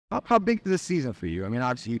How big is this season for you? I mean,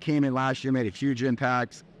 obviously you came in last year, made a huge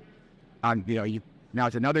impact. Now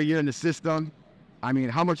it's another year in the system. I mean,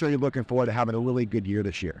 how much are you looking forward to having a really good year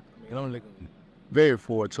this year? I'm looking very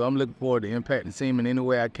forward to it. I'm looking forward to impact the team in any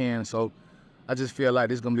way I can. So I just feel like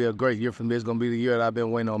this is going to be a great year for me. It's going to be the year that I've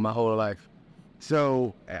been waiting on my whole life.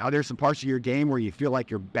 So are there some parts of your game where you feel like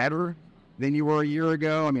you're better than you were a year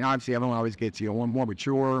ago? I mean, obviously everyone always gets, more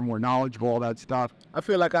mature, more knowledgeable, all that stuff. I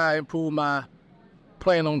feel like I improved my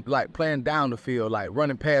playing down the field, like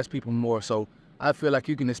running past people more. So I feel like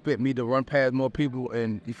you can expect me to run past more people,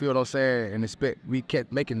 and you feel what I'm saying, and expect we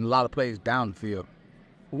kept making a lot of plays down the field.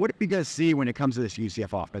 What do you guys see when it comes to this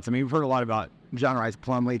UCF offense? I mean, we've heard a lot about John Rice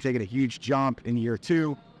Plumlee taking a huge jump in year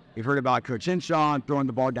 2. We've heard about Coach Hinshaw throwing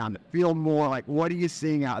the ball down the field more. Like, what are you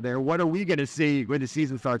seeing out there? What are we going to see when the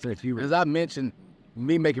season starts in a few weeks? As I mentioned,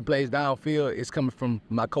 me making plays downfield is coming from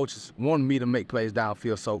my coaches wanting me to make plays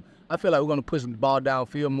downfield. So I feel like we're going to push the ball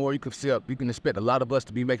downfield more. You can expect a lot of us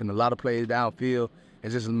to be making a lot of plays downfield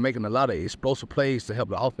and just making a lot of explosive plays to help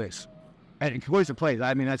the offense. And explosive plays,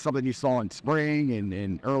 I mean, that's something you saw in spring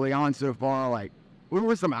and early on so far. Like, what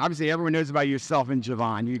were some, obviously everyone knows about yourself and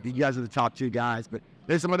Javon. You guys are the top 2 guys, but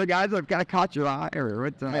there's some other guys that have kind of caught your eye.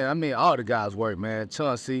 Man, I mean, all the guys work, man.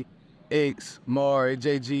 Chauncey, X, Maury,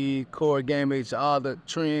 JG, Corey Gamage, all the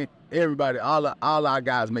Trent, everybody, all our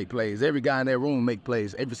guys make plays. Every guy in that room make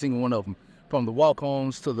plays, every single one of them. From the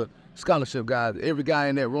walk-ons to the scholarship guys, every guy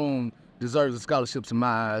in that room deserves a scholarship in my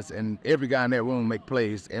eyes, and every guy in that room make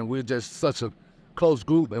plays. And we're just such a close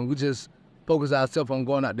group, and we just focus ourselves on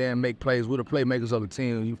going out there and make plays. We're the playmakers of the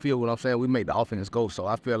team. You feel what I'm saying? We make the offense go. So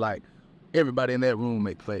I feel like everybody in that room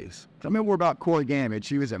make plays. Tell me more about Corey Gamage.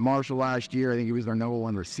 He was at Marshall last year. I think he was their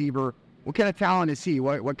 #1 receiver. What kind of talent is he?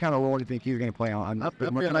 What kind of role do you think he's going to play on? I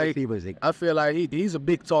feel like he's a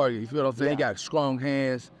big target. You feel what I'm saying? Yeah. He got strong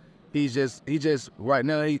hands. He's just right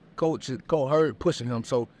now. Coach Hurd pushing him,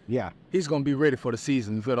 so yeah, he's gonna be ready for the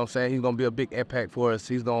season. You feel what I'm saying? He's gonna be a big impact for us.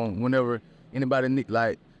 He's gonna, whenever anybody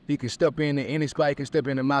he can step in any spot. He can step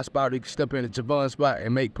in my spot. Or he can step in the Javon's spot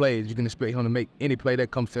and make plays. You can expect him to make any play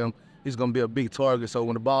that comes to him. He's gonna be a big target. So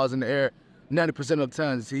when the ball's in the air, 90% of the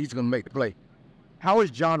time he's gonna make the play. How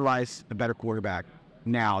is John Rice a better quarterback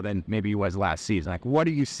now than maybe he was last season? Like, what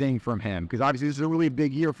are you seeing from him? Because obviously this is a really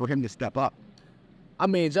big year for him to step up. I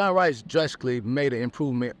mean, John Rice drastically made an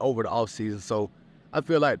improvement over the offseason, so I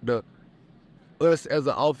feel like us as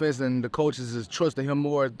an offense and the coaches is trusting him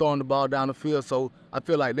more, throwing the ball down the field, so I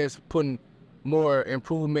feel like that's putting more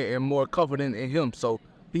improvement and more confidence in him. So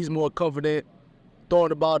he's more confident throwing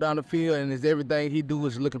the ball down the field, and everything he do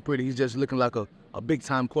is looking pretty. He's just looking like a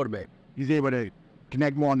big-time quarterback. He's able to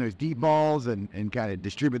connect more on those deep balls and kind of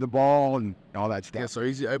distribute the ball and all that stuff. Yeah, so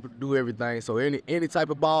he's able to do everything. So any type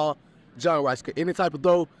of ball, John Rice, any type of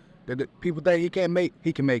throw that the people think he can't make,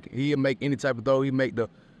 he can make it. He'll make any type of throw. He make the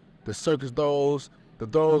circus throws, the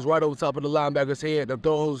throws right over top of the linebacker's head, the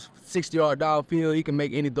throws 60-yard downfield. He can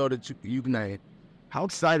make any throw that you can name. How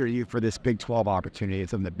excited are you for this Big 12 opportunity?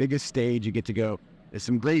 It's on the biggest stage. You get to go. There's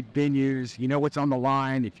some great venues. You know what's on the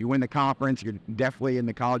line. If you win the conference, you're definitely in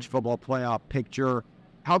the college football playoff picture.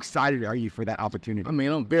 How excited are you for that opportunity? I mean,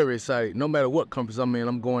 I'm very excited. No matter what conference I'm in,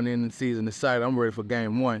 I'm going in the season excited. I'm ready for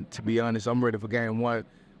game 1, to be honest. I'm ready for game 1.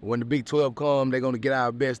 When the Big 12 come, they're going to get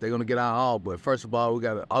our best. They're going to get our all. But first of all, we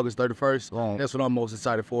got August 31st. Right. That's what I'm most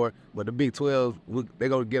excited for. But the Big 12, they're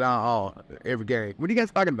going to get our all every game. What are you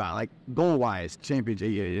guys talking about? Like, goal-wise,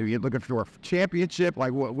 championship? You're looking for a championship?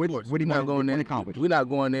 Like, what do you want to accomplish? We're not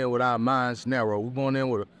going in with our minds narrow. We're going in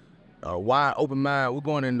with a wide open mind. We're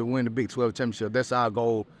going in to win the Big 12 championship. That's our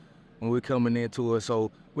goal when we're coming into it. So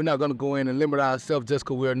we're not going to go in and limit ourselves just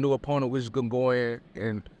because we're a new opponent. We're just going to go in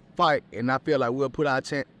and fight. And I feel like we'll put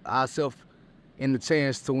ourselves in the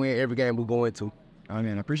chance to win every game we go into. Oh,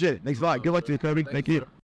 man, I appreciate it. Thanks a lot. Good luck to you, Kobe. Thank you.